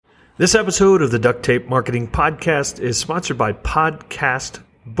This episode of the Duct Tape Marketing Podcast is sponsored by Podcast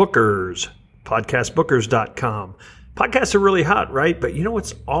Bookers, podcastbookers.com. Podcasts are really hot, right? But you know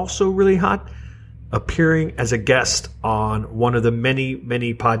what's also really hot? Appearing as a guest on one of the many,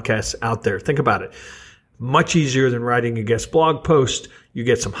 many podcasts out there. Think about it. Much easier than writing a guest blog post. You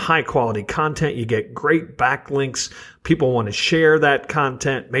get some high quality content. You get great backlinks. People want to share that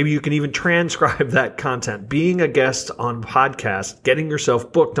content. Maybe you can even transcribe that content. Being a guest on podcasts, getting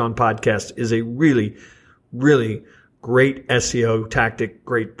yourself booked on podcasts is a really, really great SEO tactic,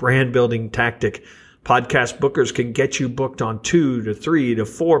 great brand building tactic. Podcast Bookers can get you booked on 2 to 3 to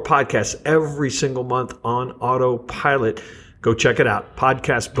 4 podcasts every single month on autopilot. Go check it out.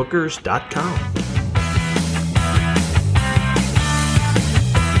 Podcastbookers.com.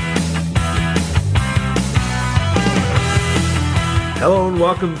 Hello and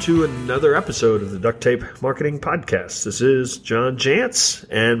welcome to another episode of the Duct Tape Marketing Podcast. This is John Jantsch,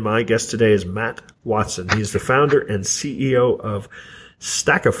 and my guest today is Matt Watson. He's the founder and CEO of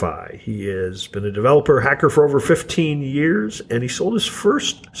Stackify. He has been a developer hacker for over 15 years, and he sold his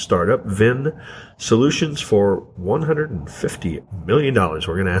first startup, Vin Solutions, for $150 million. We're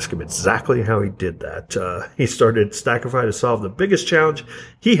going to ask him exactly how he did that. He started Stackify to solve the biggest challenge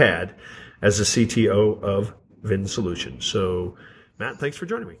he had as the CTO of Vin Solutions. So, Matt, thanks for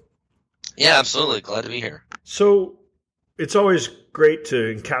joining me. Yeah, absolutely. Glad to be here. So it's always great to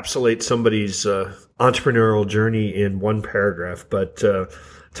encapsulate somebody's entrepreneurial journey in one paragraph, but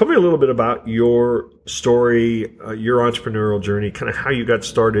tell me a little bit about your story, your entrepreneurial journey, kind of how you got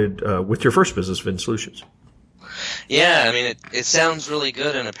started with your first business, Vin Solutions. Yeah, I mean, it sounds really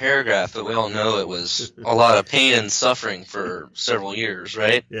good in a paragraph, but we all know it was a lot of pain and suffering for several years,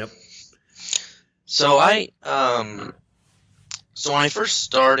 right? Yep. So So when I first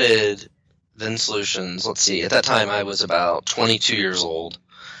started Vin Solutions, let's see, at that time I was about 22 years old.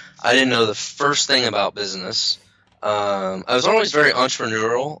 I didn't know the first thing about business. I was always very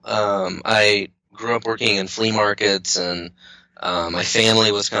entrepreneurial. I grew up working in flea markets, and my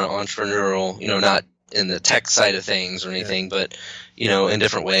family was kind of entrepreneurial, not in the tech side of things or anything, but, in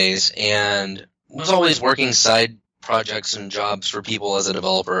different ways. And was always working side projects and jobs for people as a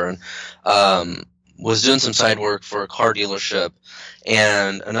developer, and was doing some side work for a car dealership,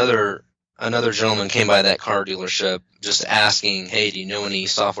 and another gentleman came by that car dealership just asking, hey, do you know any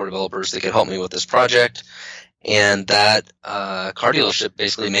software developers that could help me with this project? And that car dealership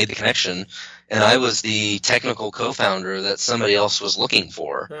basically made the connection, and I was the technical co-founder that somebody else was looking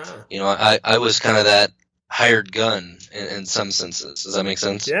for. I was kind of that hired gun in some senses. Does that make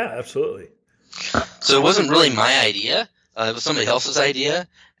sense? Yeah, absolutely. So it wasn't really my idea. It was somebody else's idea.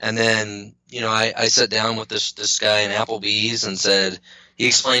 And then, I sat down with this guy in Applebee's and said, he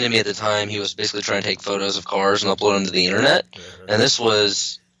explained to me at the time he was basically trying to take photos of cars and upload them to the internet. And this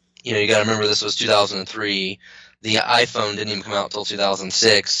was, you got to remember this was 2003. The iPhone didn't even come out until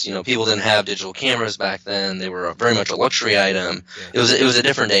 2006. People didn't have digital cameras back then. They were very much a luxury item. Yeah. It was a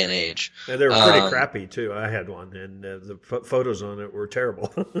different day and age. Yeah, they were pretty crappy too. I had one, and the photos on it were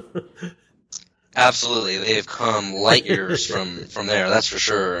terrible. Absolutely. They've come light years from there, that's for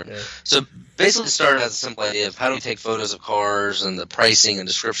sure. Yeah. So basically it started as a simple idea of how do we take photos of cars and the pricing and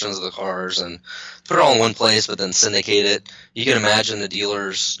descriptions of the cars and put it all in one place, but then syndicate it. You can imagine the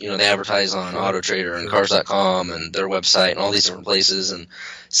dealers, they advertise on AutoTrader and Cars.com and their website and all these different places, and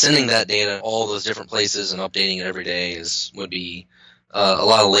sending that data all those different places and updating it every day would be a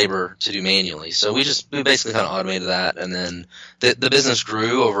lot of labor to do manually. So we basically kind of automated that, and then the business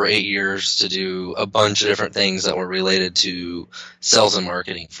grew over 8 years to do a bunch of different things that were related to sales and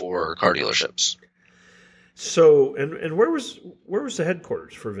marketing for car dealerships. So, and where was the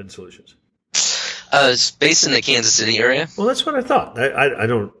headquarters for Vin Solutions? It's based in the Kansas City area. Well, that's what I thought. I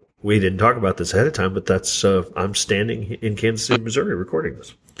don't. We didn't talk about this ahead of time, but that's I'm standing in Kansas City, Missouri, recording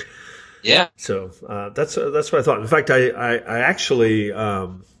this. Yeah. So that's what I thought. In fact, I actually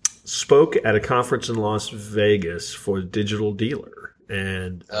spoke at a conference in Las Vegas for Digital Dealer,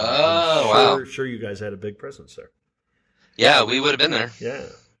 and sure you guys had a big presence there. Yeah, we would have been there. Yeah.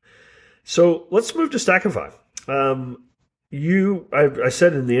 So let's move to Stackify. I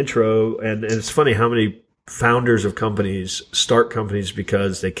said in the intro, and it's funny how many founders of companies start companies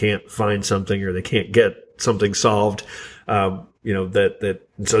because they can't find something or they can't get something solved.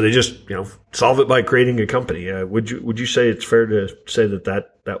 So they just, solve it by creating a company. Would you say it's fair to say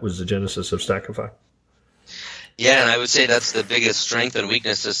that was the genesis of Stackify? Yeah, and I would say that's the biggest strength and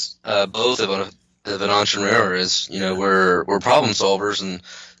weakness both of an entrepreneur is, we're problem solvers, and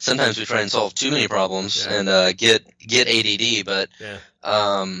sometimes we try and solve too many problems and get ADD. But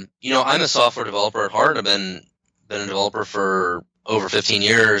I'm a software developer at heart. I've been a developer for over 15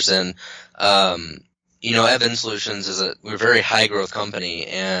 years. And, at Vin Solutions we're a very high growth company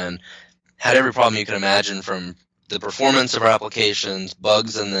and had every problem you can imagine, from the performance of our applications,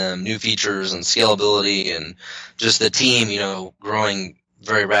 bugs in them, new features and scalability, and just the team, growing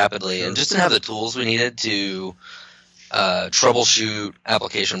very rapidly, and just didn't have the tools we needed to troubleshoot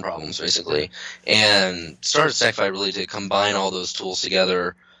application problems, basically. And started Stackify really to combine all those tools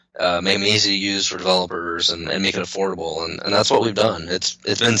together, make them easy to use for developers, and make it affordable. And that's what we've done. It's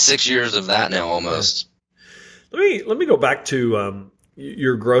been 6 years of that now, almost. Let me go back to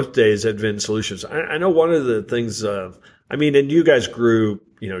your growth days at Vin Solutions. I know one of the things, and you guys grew,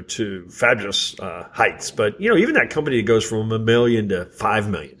 to fabulous heights, but, even that company goes from $1 million to $5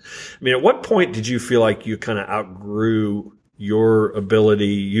 million. At what point did you feel like you kind of outgrew your ability,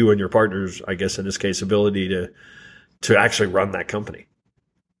 you and your partners, I guess in this case, ability to actually run that company?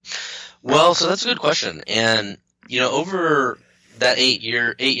 Well, so that's a good question. And, over that 8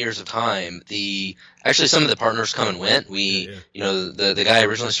 years of time, actually some of the partners come and went. The guy I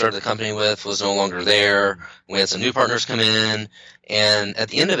originally started the company with was no longer there. We had some new partners come in, and at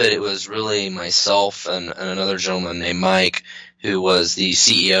the end of it, it was really myself and another gentleman named Mike, who was the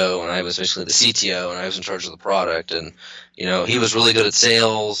CEO, and I was basically the CTO, and I was in charge of the product. And, he was really good at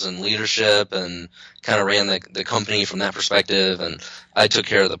sales and leadership and kind of ran the company from that perspective, and I took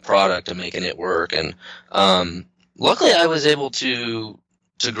care of the product and making it work. And, luckily, I was able to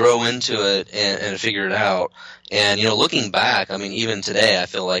grow into it and figure it out. And, looking back, even today, I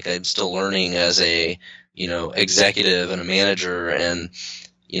feel like I'm still learning as a, executive and a manager, and,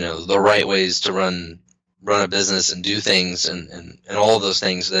 the right ways to run a business and do things and all of those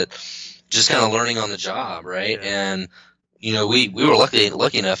things, that just kind of learning on the job, right? Yeah. And, we were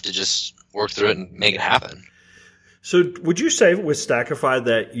lucky enough to just work through it and make it happen. So would you say with Stackify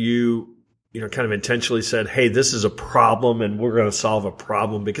that you kind of intentionally said, hey, this is a problem and we're going to solve a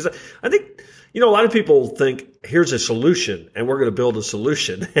problem? Because I think, a lot of people think here's a solution and we're going to build a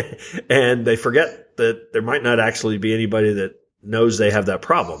solution and they forget that there might not actually be anybody that knows they have that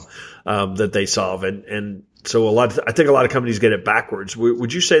problem that they solve. And so I think a lot of companies get it backwards.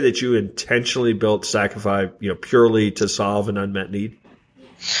 Would you say that you intentionally built Stackify, purely to solve an unmet need?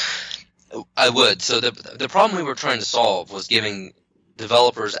 I would. So the problem we were trying to solve was giving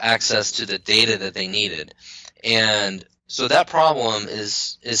developers access to the data that they needed. And so that problem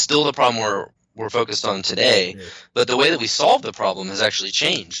is still the problem we're focused on today. Yeah. But the way that we solved the problem has actually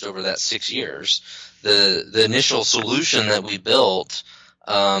changed over that 6 years. The initial solution that we built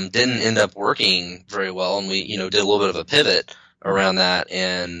didn't end up working very well, and we, did a little bit of a pivot around that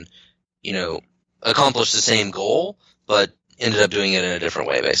and, accomplished the same goal, but ended up doing it in a different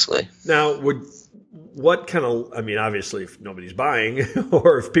way, basically. Now, what kind of, obviously if nobody's buying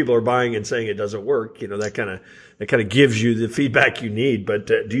or if people are buying and saying it doesn't work, that kind of gives you the feedback you need. But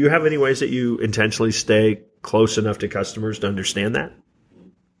do you have any ways that you intentionally stay close enough to customers to understand that?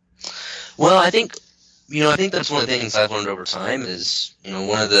 Well, I think that's one of the things I've learned over time is,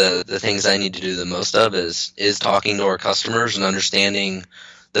 one of the things I need to do the most of is talking to our customers and understanding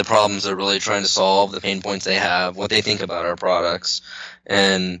the problems they're really trying to solve, the pain points they have, what they think about our products.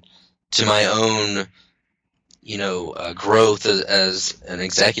 And to my own, growth as an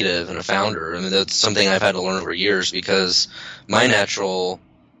executive and a founder, that's something I've had to learn over years, because my naturally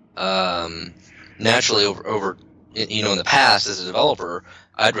over in the past as a developer,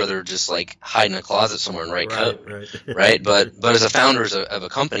 I'd rather just hide in a closet somewhere and write code, right? But as a founder of a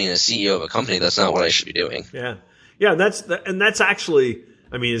company and a CEO of a company, that's not what I should be doing. Yeah, and that's actually,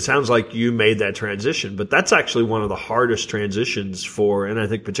 it sounds like you made that transition, but that's actually one of the hardest transitions for, and I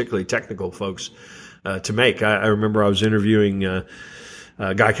think particularly technical folks, to make. I remember I was interviewing Guy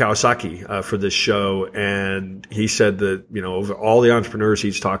Kawasaki for this show, and he said that over all the entrepreneurs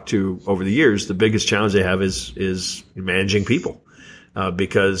he's talked to over the years, the biggest challenge they have is managing people,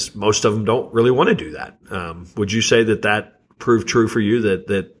 because most of them don't really want to do that. Would you say that proved true for you,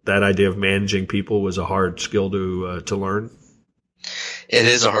 that idea of managing people was a hard skill to learn? It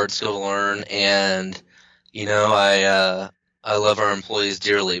is a hard skill to learn, and I love our employees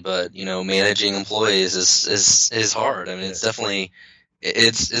dearly, but managing employees is hard. It's definitely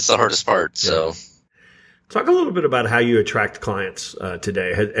it's the hardest part. So, talk a little bit about how you attract clients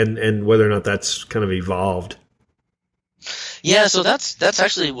today, and whether or not that's kind of evolved. Yeah, so that's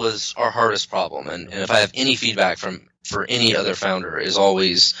actually was our hardest problem, and if I have any feedback for any other founder, is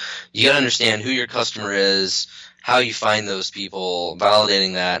always you got to understand who your customer is, how you find those people,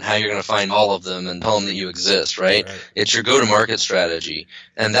 validating that, how you're going to find all of them and tell them that you exist, right? It's your go-to-market strategy.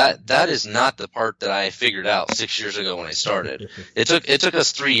 And that is not the part that I figured out 6 years ago when I started. It took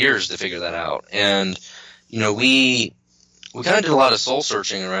us 3 years to figure that out. And, we kind of did a lot of soul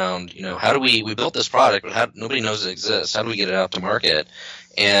searching around, how do we built this product, but nobody knows it exists. How do we get it out to market?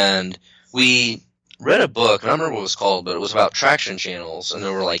 And we read a book, and I don't remember what it was called, but it was about traction channels, and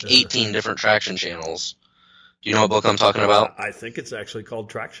there were like 18 different traction channels. Do you know what book I'm talking about? I think it's actually called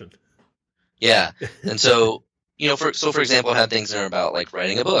Traction. Yeah. And so, for example, it had things in there about like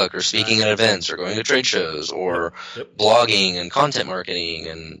writing a book or speaking at events or going to trade shows or blogging and content marketing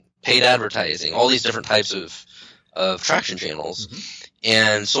and paid advertising, all these different types of traction channels. Mm-hmm.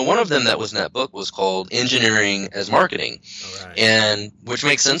 And so one of them that was in that book was called Engineering as Marketing. Right. And which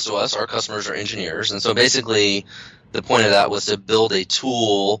makes sense to us. Our customers are engineers. And so basically the point of that was to build a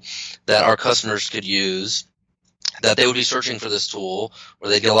tool that our customers could use, that they would be searching for this tool, or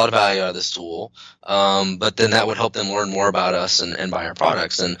they'd get a lot of value out of this tool, but then that would help them learn more about us and buy our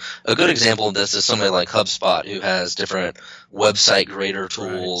products. And a good example of this is somebody like HubSpot, who has different website grader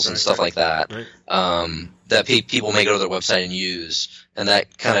tools and stuff like that, that people may go to their website and use, and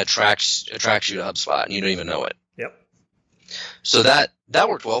that kind of attracts you to HubSpot, and you don't even know it. Yep. So that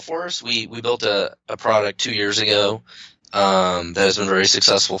worked well for us. We built a product 2 years ago that has been very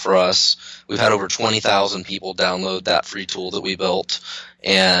successful for us. We've had over 20,000 people download that free tool that we built.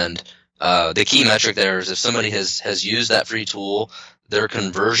 And the key metric there is if somebody has used that free tool, their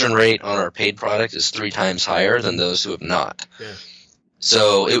conversion rate on our paid product is 3 times higher than those who have not. Yeah.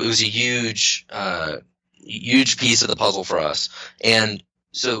 So it was a huge piece of the puzzle for us. And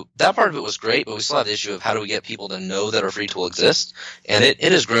so that part of it was great, but we still have the issue of how do we get people to know that our free tool exists. And it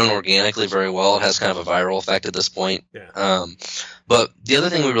has grown organically very well. It has kind of a viral effect at this point. Yeah. But the other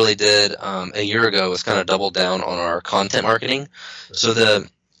thing we really did a year ago was kind of double down on our content marketing. So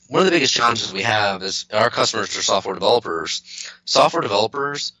one of the biggest challenges we have is our customers are software developers. Software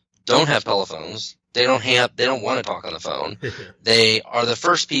developers don't have telephones. They don't want to talk on the phone. They are the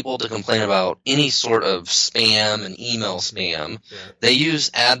first people to complain about any sort of spam and email spam. Yeah. They use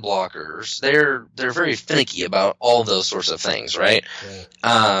ad blockers. They're very finicky about all those sorts of things, right?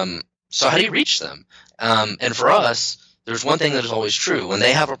 Yeah. So how do you reach them? And for us, there's one thing that is always true. When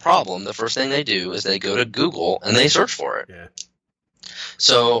they have a problem, the first thing they do is they go to Google and they search for it. Yeah.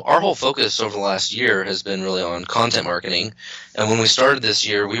 So our whole focus over the last year has been really on content marketing. And when we started this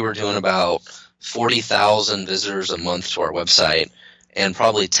year, we were doing about 40,000 visitors a month to our website, and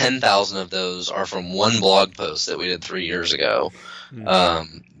probably 10,000 of those are from one blog post that we did 3 years ago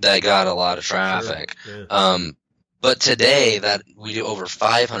that got a lot of traffic. Sure. Yeah. But today that we do over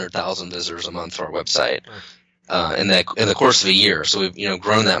 500,000 visitors a month to our website in the course of a year. So we've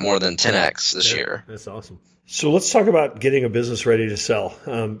grown that more than 10x this year. That's awesome. So let's talk about getting a business ready to sell.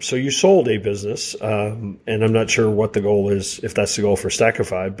 So you sold a business, and I'm not sure what the goal is, if that's the goal for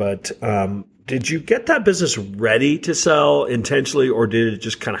Stackify, but did you get that business ready to sell intentionally, or did it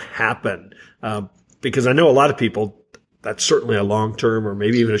just kind of happen? Because I know a lot of people, that's certainly a long-term or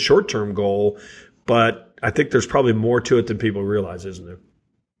maybe even a short-term goal, but I think there's probably more to it than people realize, isn't there?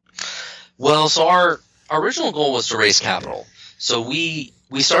 Well, so our original goal was to raise capital. So we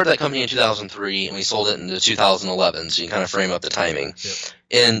started that company in 2003, and we sold it in 2011, so you can kind of frame up the timing. Yep.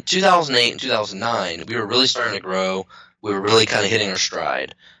 In 2008 and 2009, we were really starting to grow. We were really kind of hitting our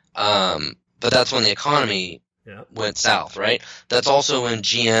stride. But that's when the economy went south, right? That's also when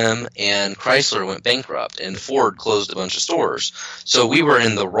GM and Chrysler went bankrupt, and Ford closed a bunch of stores. So we were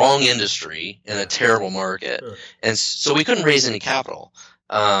in the wrong industry in a terrible market. Sure. And so we couldn't raise any capital.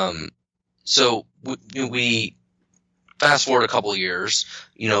 So we fast forward a couple of years,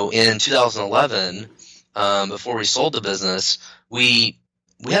 in 2011, before we sold the business, we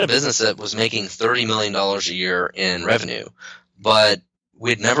had a business that was making $30 million a year in revenue, but we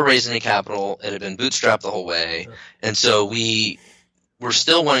had never raised any capital. It had been bootstrapped the whole way. And so we were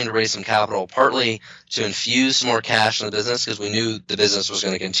still wanting to raise some capital, partly to infuse some more cash in the business because we knew the business was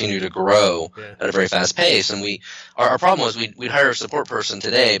going to continue to grow at a very fast pace. And our problem was we'd hire a support person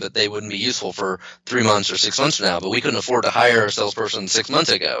today, but they wouldn't be useful for 3 months or 6 months from now. But we couldn't afford to hire a salesperson 6 months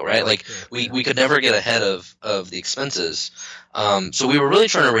ago, right? Like we could never get ahead of the expenses. So we were really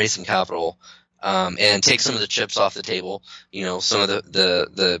trying to raise some capital and take some of the chips off the table. Some of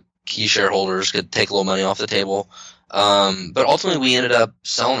the key shareholders could take a little money off the table. But ultimately we ended up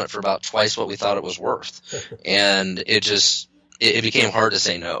selling it for about twice what we thought it was worth. And it became hard to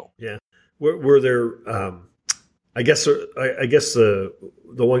say no. Yeah. Were there, I guess the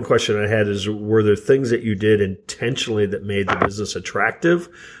one question I had is, were there things that you did intentionally that made the business attractive,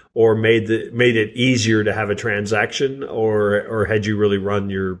 or made it easier to have a transaction, or had you really run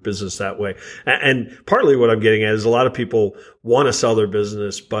your business that way? And partly what I'm getting at is a lot of people want to sell their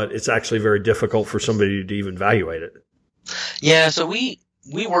business, but it's actually very difficult for somebody to even evaluate it. Yeah. So we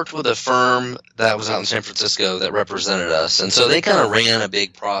we worked with a firm that was out in San Francisco that represented us, and so they kind of ran a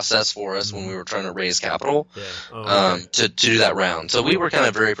big process for us when we were trying to raise capital to do that round. So we were kind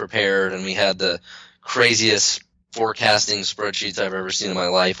of very prepared, and we had the craziest forecasting spreadsheets I've ever seen in my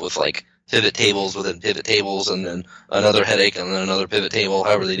life, with like pivot tables within pivot tables, and then another headache, and then another pivot table,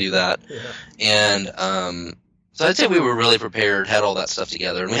 however they do that. And so I'd say we were really prepared, had all that stuff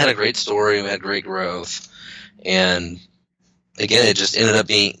together, and we had a great story, we had great growth, and again, it just ended up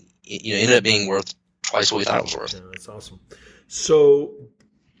being worth twice what we thought it was worth. Yeah, that's awesome. So,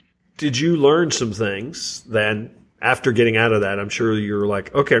 did you learn some things then after getting out of that? I'm sure you're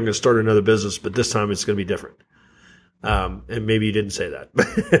like, okay, I'm going to start another business, but this time it's going to be different. And maybe you didn't say that,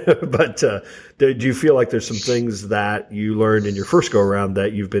 but do you feel like there's some things that you learned in your first go around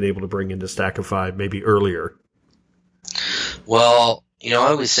that you've been able to bring into Stackify maybe earlier? Well, I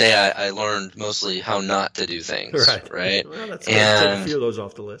always say I learned mostly how not to do things, right? Well, that's a few of those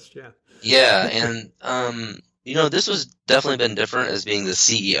off the list, yeah. Yeah, and this was definitely been different as being the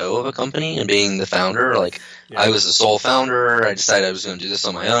CEO of a company and being the founder. Like, I was the sole founder. I decided I was going to do this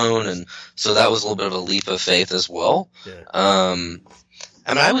on my own, and so that was a little bit of a leap of faith as well. Yeah.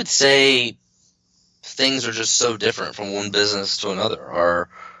 And I would say things are just so different from one business to another. Or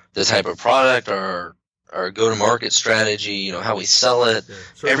the type of product, or our go-to-market strategy, how we sell it,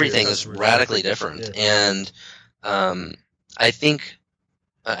 everything is radically different. Yeah. And I think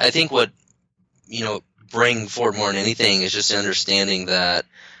what bring forward more than anything is just understanding that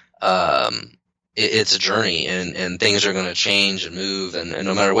it's a journey, and things are going to change and move, and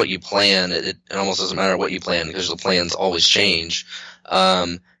no matter what you plan, it almost doesn't matter what you plan, because the plans always change.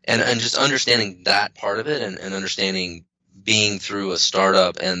 And just understanding that part of it, and understanding being through a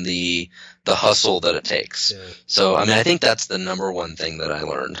startup and the hustle that it takes. Yeah. So, I think that's the number one thing that I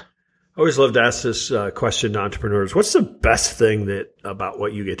learned. I always love to ask this question to entrepreneurs. What's the best thing about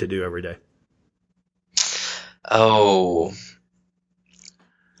what you get to do every day? Oh,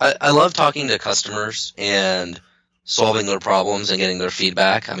 I love talking to customers and solving their problems and getting their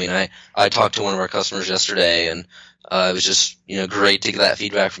feedback. I talked to one of our customers yesterday, and it was just great to get that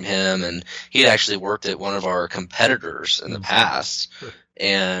feedback from him. And he had actually worked at one of our competitors in the past,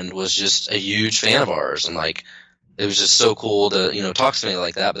 and was just a huge fan of ours. And it was just so cool to talk to somebody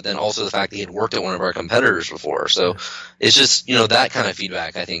like that. But then also the fact that he had worked at one of our competitors before. So it's just that kind of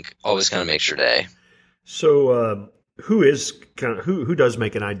feedback, I think, always kind of makes your day. So who does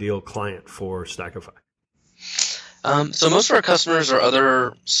make an ideal client for Stackify? So most of our customers are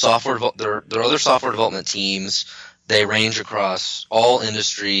other software development teams. They range across all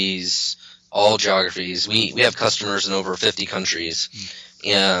industries, all geographies. We have customers in over 50 countries,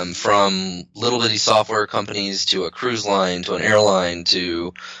 from little bitty software companies to a cruise line to an airline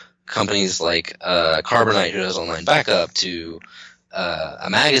to companies like Carbonite, who does online backup, to a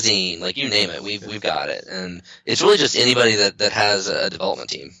magazine, like you name it, we've got it. And it's really just anybody that has a development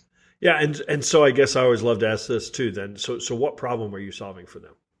team. Yeah, and so I guess I always love to ask this too then. So what problem are you solving for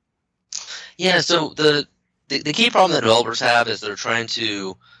them? Yeah, so the key problem that developers have is they're trying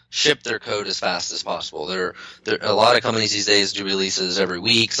to ship their code as fast as possible. There a lot of companies these days do releases every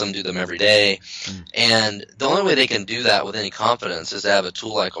week, some do them every day. And the only way they can do that with any confidence is to have a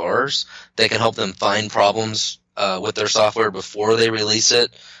tool like ours that can help them find problems with their software before they release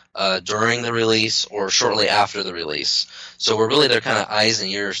it, during the release, or shortly after the release. So we're really their kind of eyes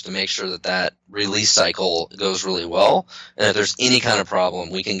and ears to make sure that release cycle goes really well. And if there's any kind of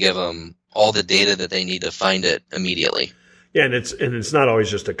problem, we can give them all the data that they need to find it immediately. Yeah, and it's not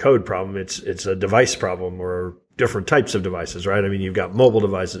always just a code problem. It's a device problem, or different types of devices, right? You've got mobile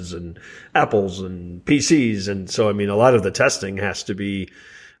devices and Apples and PCs, and so a lot of the testing has to be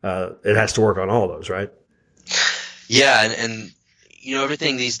it has to work on all those, right? Yeah, and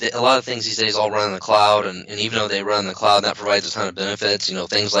everything a lot of things these days all run in the cloud, and even though they run in the cloud, that provides a ton of benefits.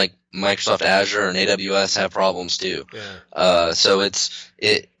 Things like Microsoft Azure and AWS have problems too. Yeah. So it's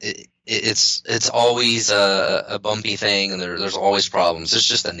always a bumpy thing, and there's always problems. It's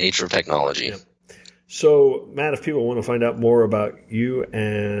just the nature of technology. Yeah. So, Matt, if people want to find out more about you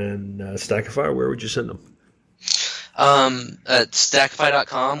and Stackify, where would you send them? At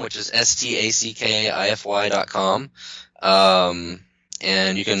Stackify.com, which is Stackify.com.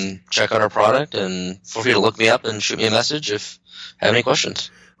 And you can check out our product, and feel free to look me up and shoot me a message if you have any questions.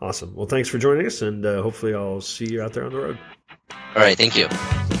 Awesome. Well, thanks for joining us, and hopefully I'll see you out there on the road. All right. Thank you.